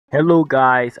Hello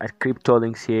guys, at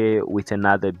CryptoLinks here with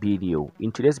another video.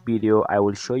 In today's video I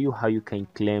will show you how you can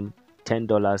claim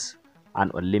 $10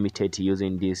 and unlimited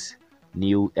using this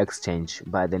new exchange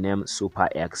by the name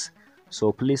SuperEx.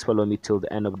 So please follow me till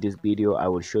the end of this video. I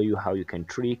will show you how you can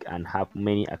trick and have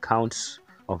many accounts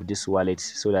of this wallet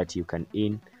so that you can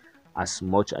earn as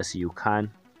much as you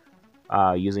can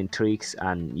using tricks.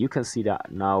 And you can see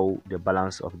that now the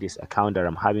balance of this account that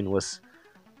I'm having was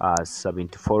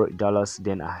 $74.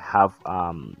 Then I have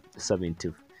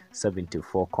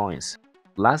 74 coins.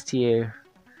 Last year,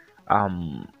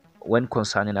 when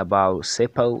concerning about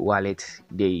SEPA wallet,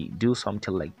 they do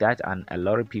something like that, and a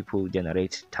lot of people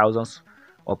generate thousands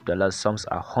of dollars. Some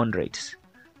are hundreds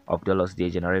of dollars they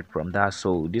generate from that.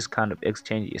 So this kind of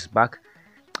exchange is back.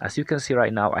 As you can see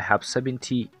right now, I have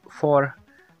 74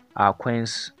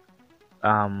 coins,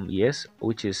 yes,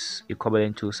 which is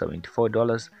equivalent to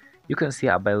 $74. You can see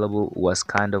available was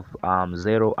kind of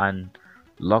zero and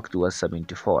locked was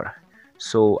 74.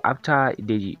 So after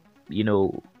the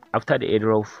after the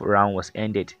airdrop round was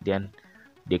ended, then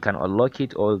they can unlock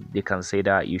it, or they can say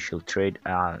that you should trade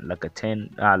like a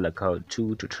 $2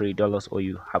 to $3, or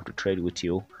you have to trade with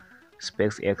your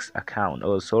SuperEx account,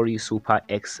 or sorry,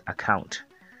 SuperEx account.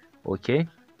 Okay,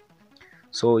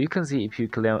 so you can see if you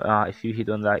claim if you hit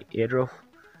on that airdrop,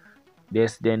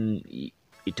 this then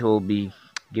it will be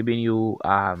giving you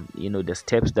the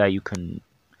steps that you can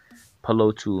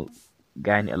follow to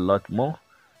gain a lot more.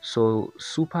 So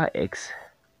SuperEx,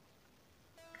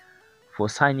 for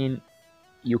signing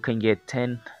you can get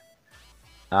 10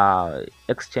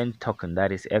 exchange token,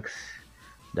 that is X,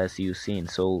 that's you seen,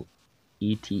 so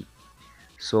ET.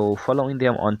 So following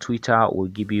them on Twitter will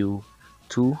give you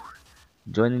 2,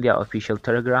 joining their official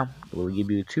Telegram will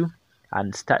give you 2,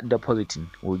 and start depositing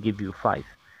will give you 5,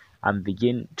 and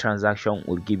begin transaction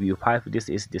will give you 5. This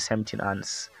is the same thing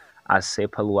as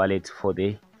SEPA wallet for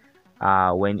the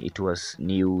when it was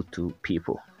new to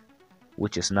people,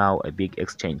 which is now a big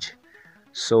exchange.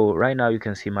 So right now you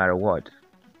can see my reward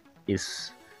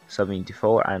is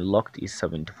 74 and locked is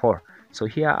 74. So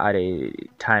here are the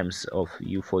times of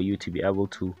you for you to be able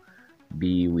to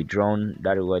be withdrawn.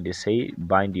 That is what they say: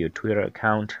 bind your Twitter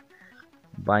account,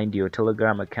 bind your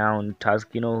Telegram account, task.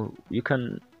 You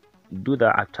can do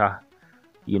that after,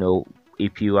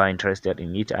 if you are interested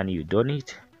in it and you don't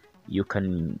it, you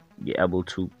can be able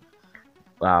to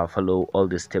follow all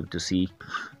the steps to see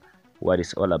what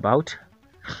it's all about.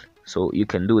 So you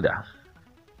can do that.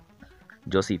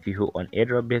 Just if you on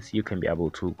Airdrop base, you can be able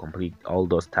to complete all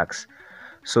those tasks.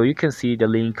 So you can see the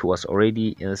link was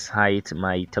already inside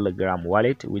my Telegram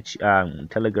wallet, which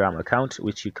Telegram account,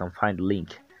 which you can find the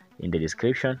link in the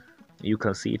description. You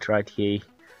can see it right here.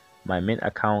 My main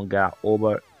account got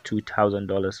over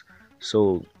 $2,000.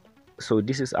 So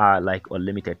this is like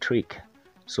unlimited trick.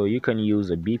 So you can use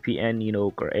a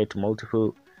VPN, create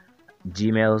multiple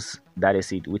Gmails. That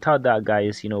is it. Without that,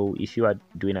 guys, if you are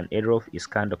doing an airdrop, it's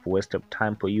kind of a waste of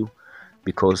time for you,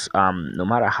 because no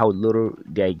matter how little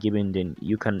they are giving, then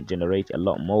you can generate a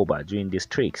lot more by doing these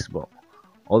tricks. But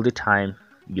all the time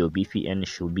your VPN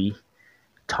should be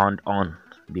turned on,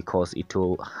 because it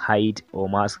will hide or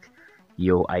mask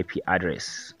your IP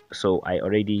address. So I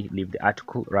already leave the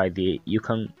article right there. You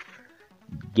can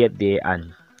get there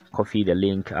and copy the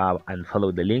link and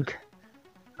follow the link,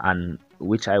 and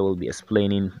which I will be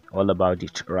explaining all about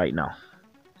it right now.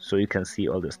 So you can see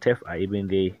all the steps are even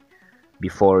there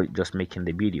before just making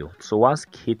the video. So once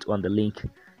hit on the link,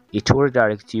 it will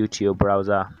direct you to your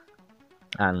browser,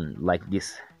 and like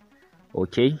this.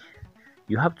 Okay,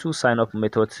 you have two sign up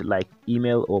methods like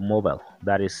email or mobile,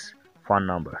 that is phone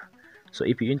number. So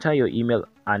if you enter your email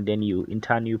and then you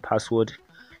enter new password,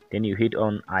 then you hit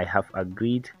on I have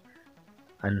agreed,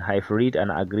 and I've read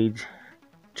and agreed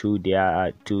to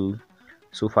their to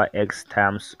SuperEx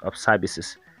terms of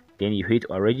services. Then you hit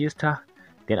on register,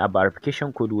 then a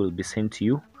verification code will be sent to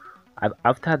you.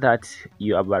 After that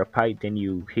you are verified, then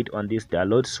you hit on this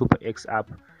download SuperEx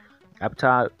app.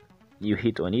 After you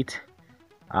hit on it,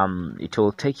 it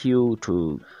will take you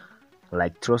to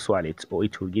like Trust Wallet, or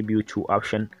it will give you two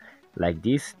options like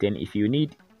this. Then if you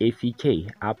need APK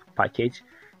app package,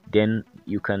 then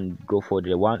you can go for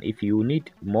the one. If you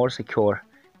need more secure,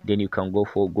 then you can go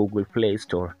for Google Play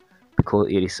Store, because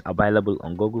it is available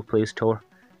on Google Play Store.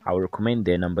 I will recommend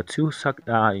the number 2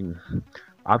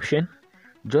 option.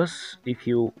 Just if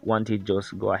you want it,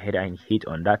 just go ahead and hit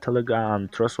on that Telegram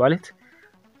Trust Wallet.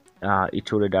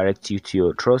 It will redirect you to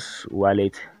your Trust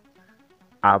Wallet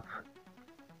app,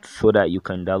 so that you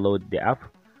can download the app.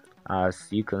 As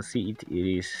you can see, it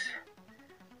is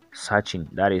searching,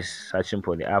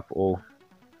 for the app, or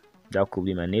that could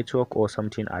be my network or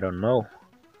something, I don't know.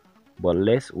 but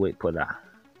let's wait for that.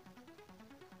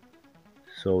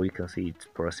 So you can see it's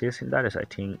processing. That is, I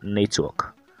think,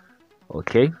 network.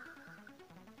 Okay,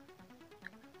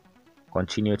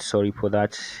 continued. Sorry for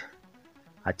that.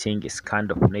 I think it's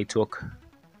kind of network.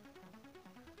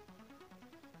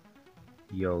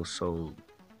 Yo, so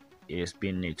it's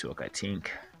been network, I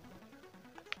think.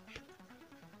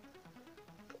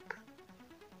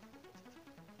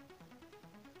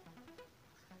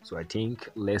 So I think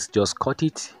let's just cut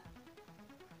it.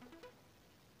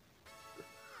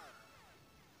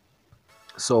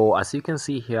 So as you can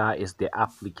see here is the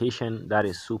application, that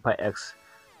is SuperEx.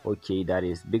 Okay, that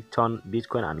is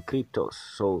Bitcoin and cryptos.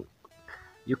 So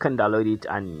you can download it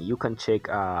and you can check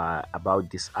about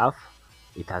this app.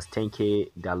 It has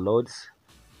 10k downloads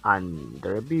and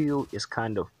the review is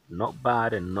kind of not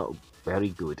bad and not very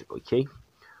good. Okay,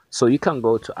 so you can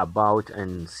go to about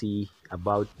and see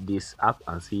about this app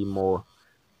and see more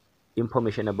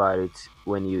information about it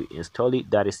when you install it.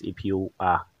 That is if you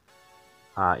are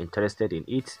interested in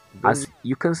it. As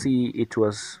you can see, it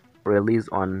was released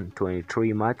on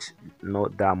 23 March,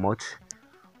 not that much.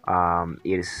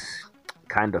 It is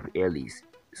kind of early,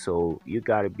 so you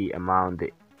gotta be among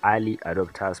the early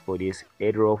adopters for this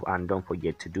airdrop, and don't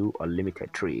forget to do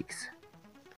unlimited tricks.